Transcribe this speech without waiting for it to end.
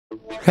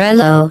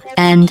Hello,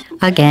 and,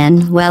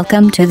 again,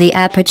 welcome to the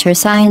Aperture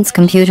Science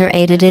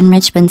Computer-Aided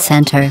Enrichment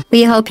Center.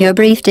 We hope your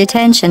brief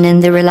detention in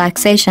the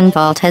relaxation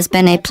vault has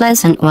been a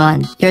pleasant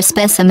one. Your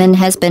specimen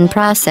has been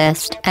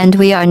processed, and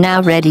we are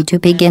now ready to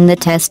begin the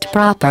test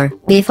proper.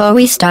 Before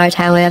we start,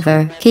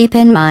 however, keep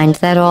in mind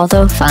that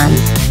although fun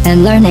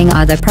and learning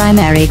are the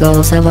primary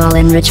goals of all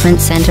enrichment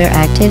center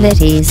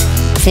activities,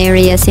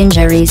 serious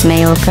injuries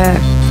may occur.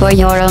 For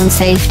your own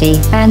safety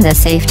and the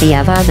safety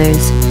of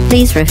others,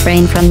 please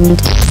refrain from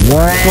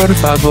Por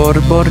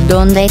favor, por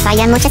donde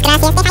Vaya, muchas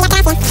gracias. Déjala,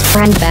 gracias.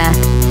 and back.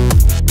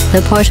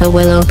 The portal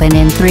will open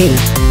in 3,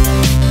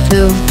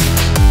 2,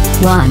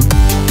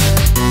 1.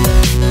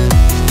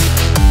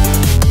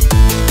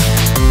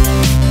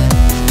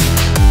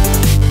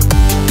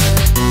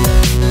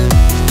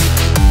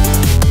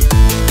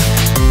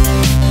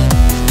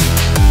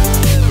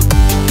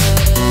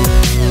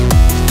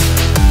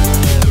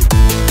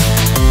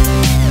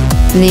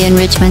 The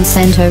Enrichment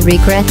Center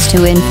regrets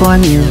to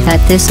inform you that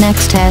this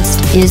next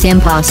test is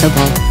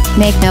impossible.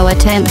 Make no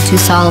attempt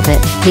to solve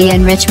it. The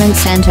Enrichment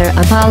Center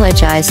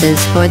apologizes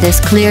for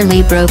this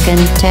clearly broken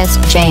test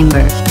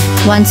chamber.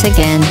 Once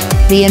again,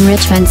 the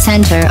Enrichment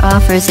Center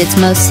offers its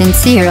most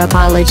sincere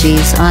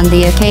apologies on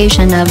the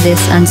occasion of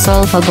this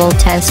unsolvable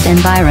test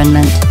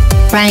environment.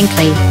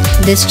 Frankly,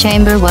 this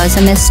chamber was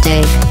a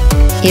mistake.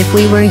 If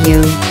we were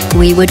you,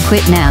 we would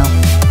quit now.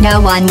 No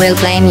one will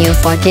blame you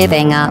for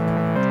giving up.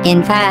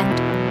 In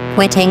fact,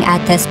 quitting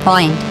at this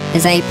point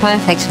is a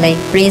perfectly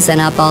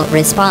reasonable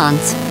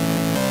response.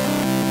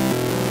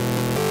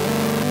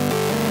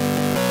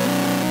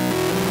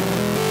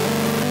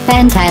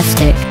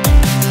 Fantastic.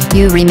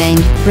 You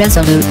remained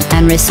resolute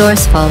and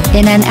resourceful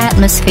in an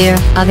atmosphere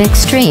of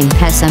extreme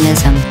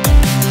pessimism.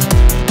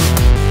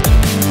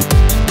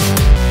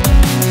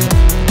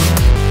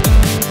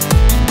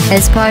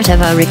 As part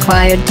of a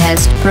required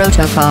test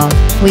protocol,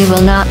 we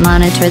will not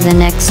monitor the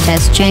next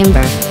test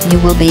chamber. You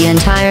will be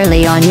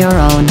entirely on your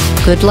own.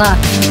 Good luck.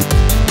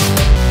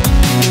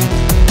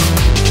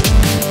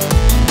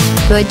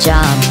 Good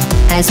job.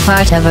 As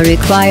part of a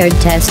required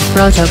test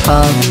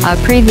protocol, our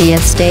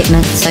previous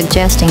statement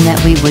suggesting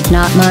that we would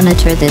not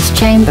monitor this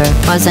chamber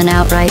was an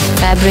outright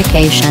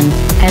fabrication.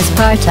 As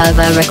part of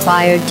a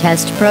required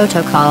test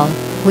protocol,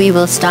 we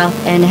will stop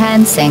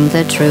enhancing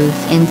the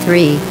truth in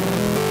 3,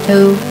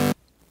 2,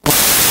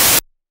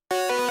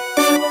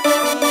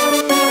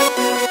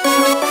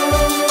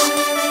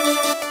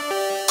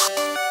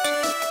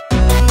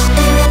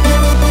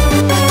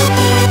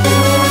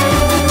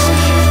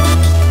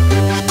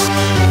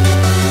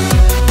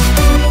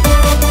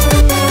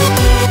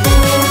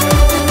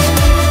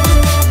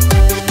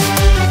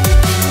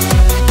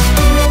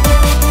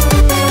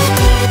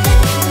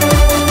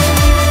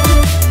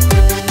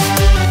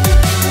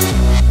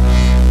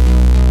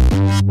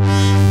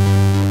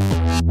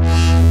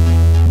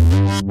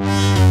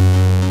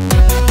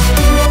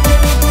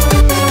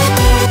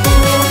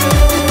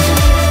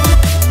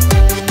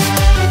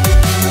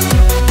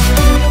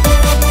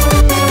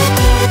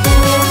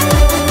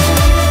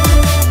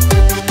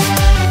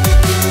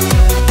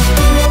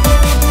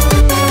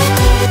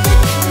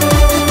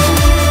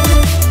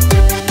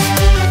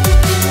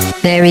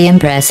 Very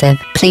impressive.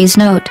 Please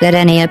note that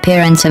any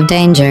appearance of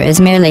danger is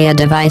merely a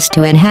device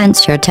to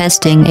enhance your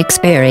testing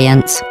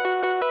experience.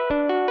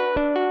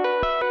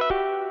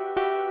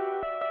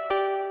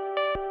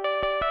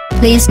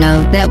 Please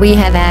note that we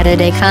have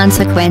added a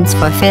consequence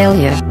for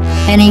failure.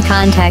 Any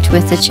contact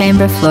with the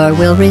chamber floor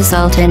will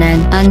result in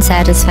an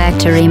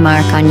unsatisfactory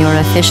mark on your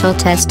official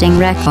testing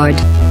record,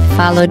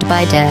 followed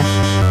by death.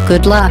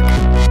 Good luck.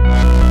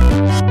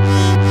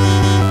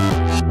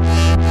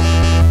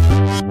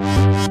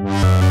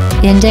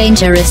 In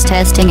dangerous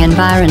testing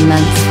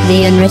environments,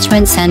 the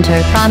Enrichment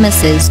Center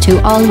promises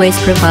to always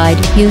provide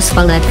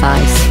useful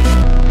advice.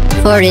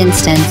 For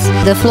instance,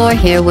 the floor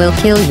here will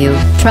kill you.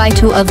 Try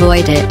to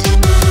avoid it.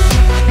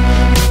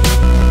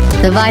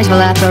 The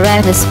vital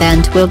apparatus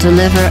vent will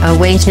deliver a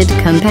weighted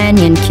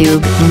companion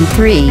cube in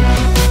 3,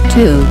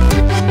 2,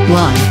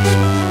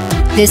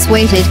 1. This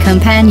weighted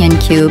companion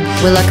cube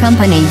will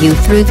accompany you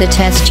through the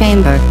test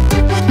chamber.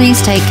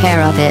 Please take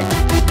care of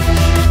it.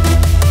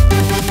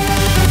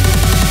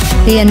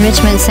 The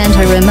Enrichment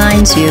Center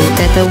reminds you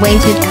that the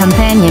weighted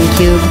companion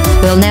cube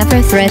will never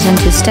threaten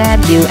to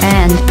stab you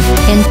and,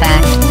 in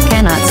fact,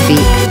 cannot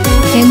speak.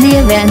 In the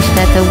event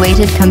that the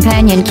weighted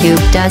companion cube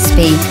does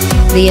speak,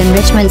 the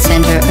Enrichment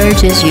Center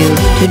urges you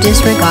to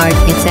disregard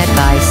its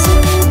advice.